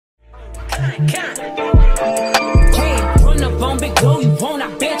Hey, run up on big glow, you won't, I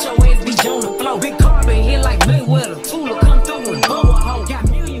bet your ass be on the floor. Big carpet here like Mayweather, Tula come through and bow a hoe. Got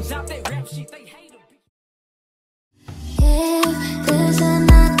millions out that rap shit, they hate them. If there's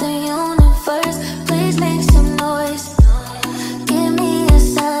another universe, please make some noise. Give me a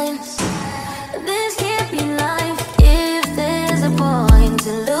sign. This can't be life. If there's a point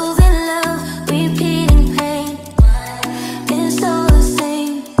to losing love, repeating pain, it's all the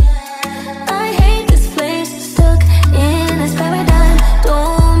same. I hate this place, stuck in this paradigm.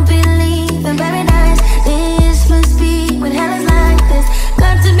 Don't believe in paradise. This must be when hell is like this.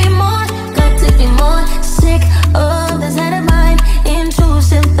 Got to be more, got to be more. Sick of the side of mine.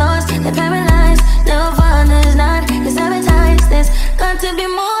 Intrusive thoughts that paralyze. No fun is not to sabotage this. Got to be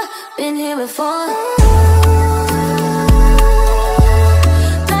more, been here before.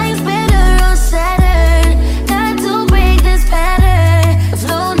 Life's better on Saturn. Got to break this pattern,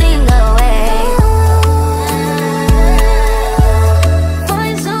 floating away.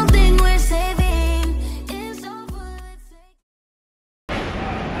 Find something worth saving. It's over.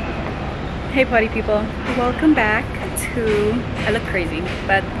 Hey party people, welcome back to, I look crazy,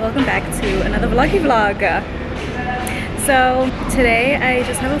 but welcome back to another vloggy vlog. So today I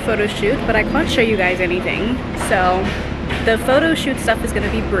just have a photo shoot, but I can't show you guys anything. So the photo shoot stuff is going to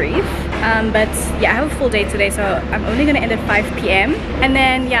be brief, but yeah, I have a full day today, so I'm only going to end at 5 p.m. and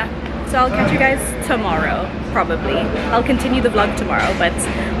then yeah, so I'll catch you guys tomorrow, probably. I'll continue the vlog tomorrow, but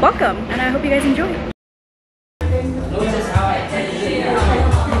welcome, and I hope you guys enjoy.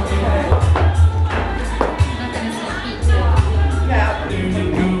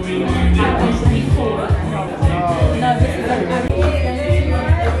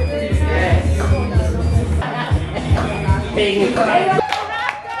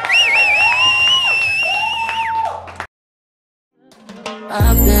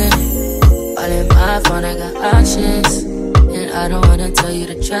 I've been all in my phone, I got options, and I don't wanna tell you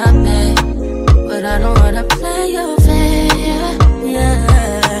to drop it, but I don't wanna play your fair.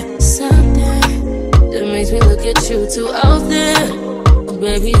 Yeah, something that makes me look at you too often. Oh,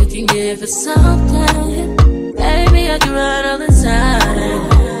 baby, you can give it something. Baby, I can run all the time.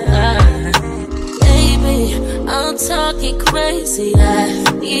 Baby, I'm talking crazy. I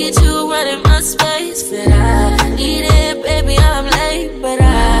need you running my space, but I need it, baby. I'm late, but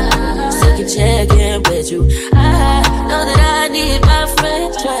I still can check in with you. I know that I need my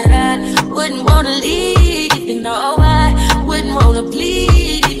friends, but I wouldn't wanna leave. You know, I wouldn't wanna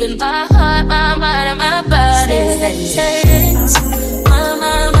bleed. Even my heart, my mind, and my body. My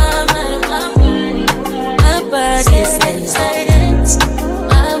mind, my mind, my body. My body says my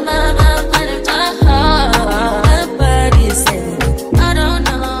mind, my mind, and my heart. My body says I don't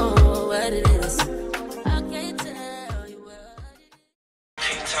know what it is. I can't tell you what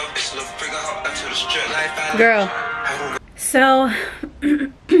it is. Girl, so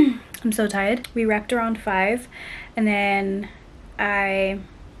I'm so tired. We wrapped around 5, and then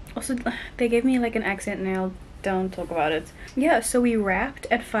they gave me like an accent nail. Don't talk about it. Yeah, so we wrapped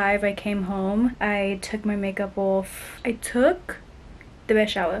at 5. I came home, I took my makeup off, I took the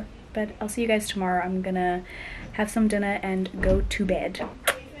best shower, but I'll see you guys tomorrow. I'm gonna have some dinner and go to bed.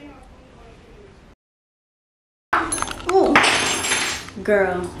 Oh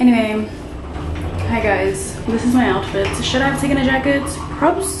girl, anyway, hi guys, this is my outfit. Should I have taken a jacket?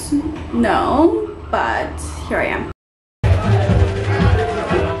 Probs no, but here I am.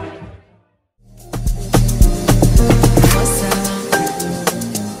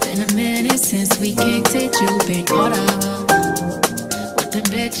 Since we kicked it, you've been caught up with the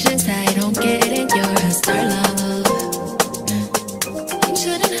bitches. I don't get it, you're a star love. You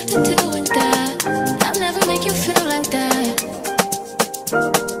shouldn't have to deal with that. I'll never make you feel like that.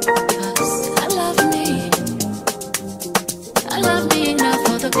 'Cause I love me enough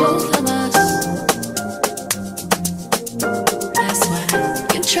for the both of us. That's why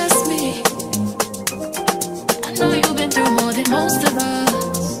you trust me. I know you've been through more than most of us.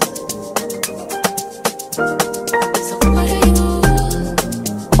 So what are you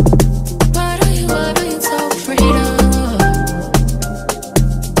so afraid of?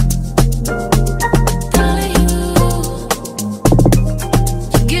 Telling you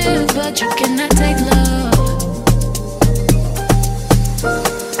give, but you cannot take love.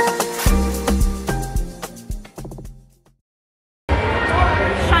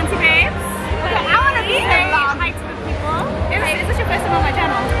 Shanti babes, okay, I want to be say hi to the people. Is this your first time on my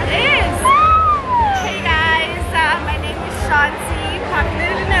channel? It is. Hey guys, my name is Shanti,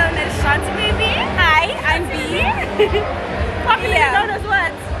 popularly known as Shanti Baby. Hi, I'm B. Popularly known as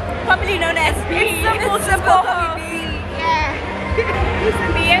what? Popularly known as B. It's simple, B. Yeah.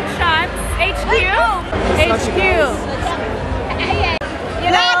 Me and Shots. HQ. HQ.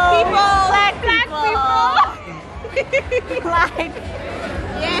 Black people. Black people. Black.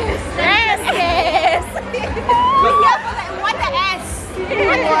 Yes. Yes. Yes. We're here for the what the S.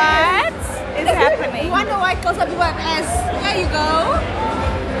 What is happening? You wonder why close up people have S. There you go.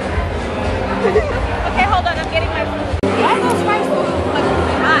 Okay, hold on. I'm getting my food. Why are those rice food?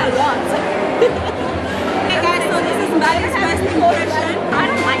 I want. Hey guys, so this is Mbali's first impression. I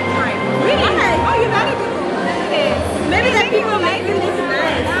don't like mine. Really? Oh, you're not a good one. Okay. Maybe the people make it look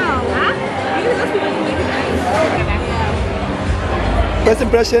nice. Huh? Maybe those people can make it nice. First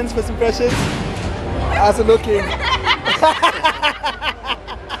impressions, first impressions. How's it looking? Okay,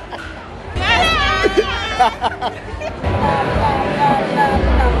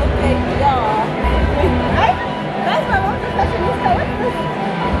 yeah. That's my one impression. What's this?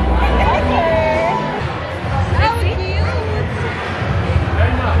 Okay. How cute.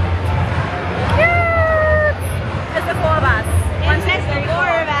 It's the four of us. It's the four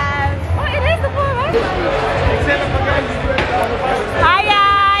of us. Oh, it is the four of us. Hi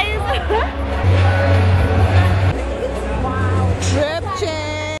guys. Drip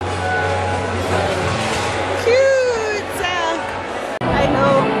check. Cute. I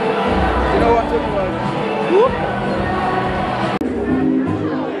know. You know what I'm talking about?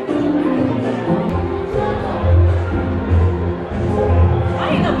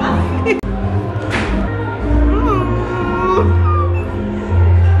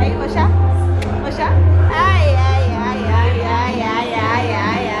 Hey, Osha. Osha. Ay, ay, ay, ay, ay, ay, ay,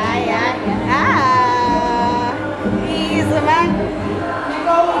 ay, ay, ay. Ah. He's the man.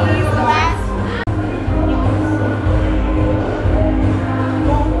 He's the man.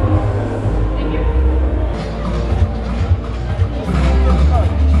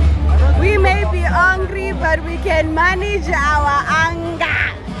 We may be hungry, but we can manage our anger.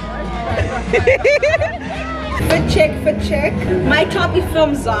 Fit check. My top is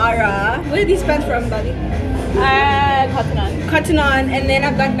from Zara. Where are these pants from, buddy? Cotton on. Cotton On, and then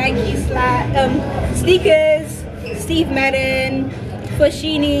I've got Nike sneakers, Steve Madden,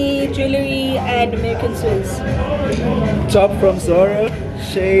 Foschini, jewelry, and American Swiss. Top from Zara,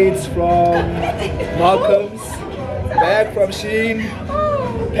 shades from Malcolm's, bag from Shein,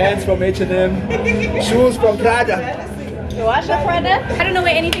 pants from H&M, shoes from Prada. I don't know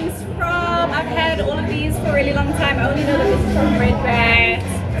where anything's from. I've had all of these for a really long time. I only know that this is from Red Bat.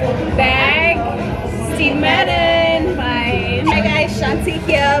 Bag, Steve Madden, my... Hi guys, Shanti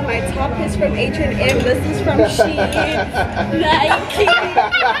here. My top is from H&M. This is from Shein. Nike.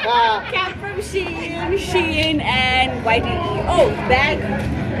 Cap from Shein, and YDE. Oh, bag,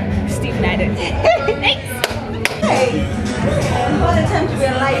 Steve Madden. Thanks. Hey, what a time to be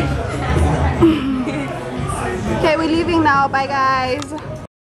alive. Okay, we're leaving now. Bye guys.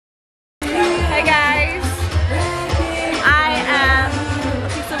 Hi guys.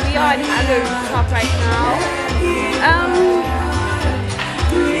 So we are on other rooftop right now.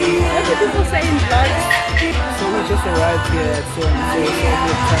 What do people say in vlogs? So we just arrived here at so time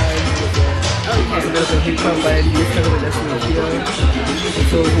with a bit of a hiccup, but at least kind of a lesson here.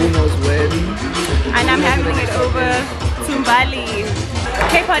 So who knows when. And I'm handing it over to Mbali.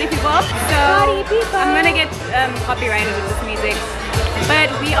 Okay, party people. So I'm gonna get copyrighted with this music. But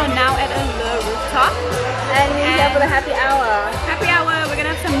we are now at a rooftop. And we're here for the happy hour. Happy hour, we're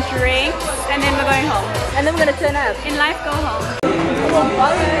gonna have some drinks and then we're going home. And then we're gonna turn up. In life, go home.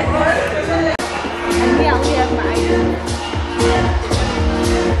 And we only have my item.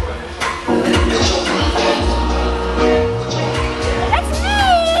 That's me!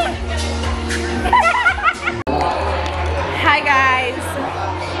 Hi guys.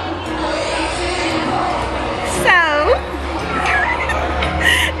 So,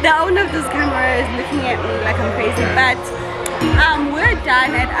 the owner of this camera is looking at me like I'm crazy, but we're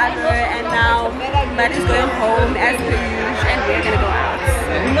done at Agro and now Matt is going home as per usual and we're gonna go out.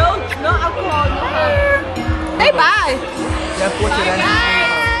 No alcohol, no harm. Hey, bye.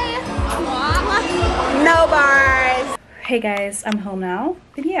 No bars. Hey guys, I'm home now.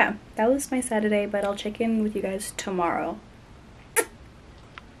 But yeah, that was my Saturday, but I'll check in with you guys tomorrow.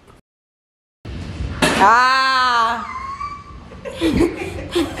 Ah.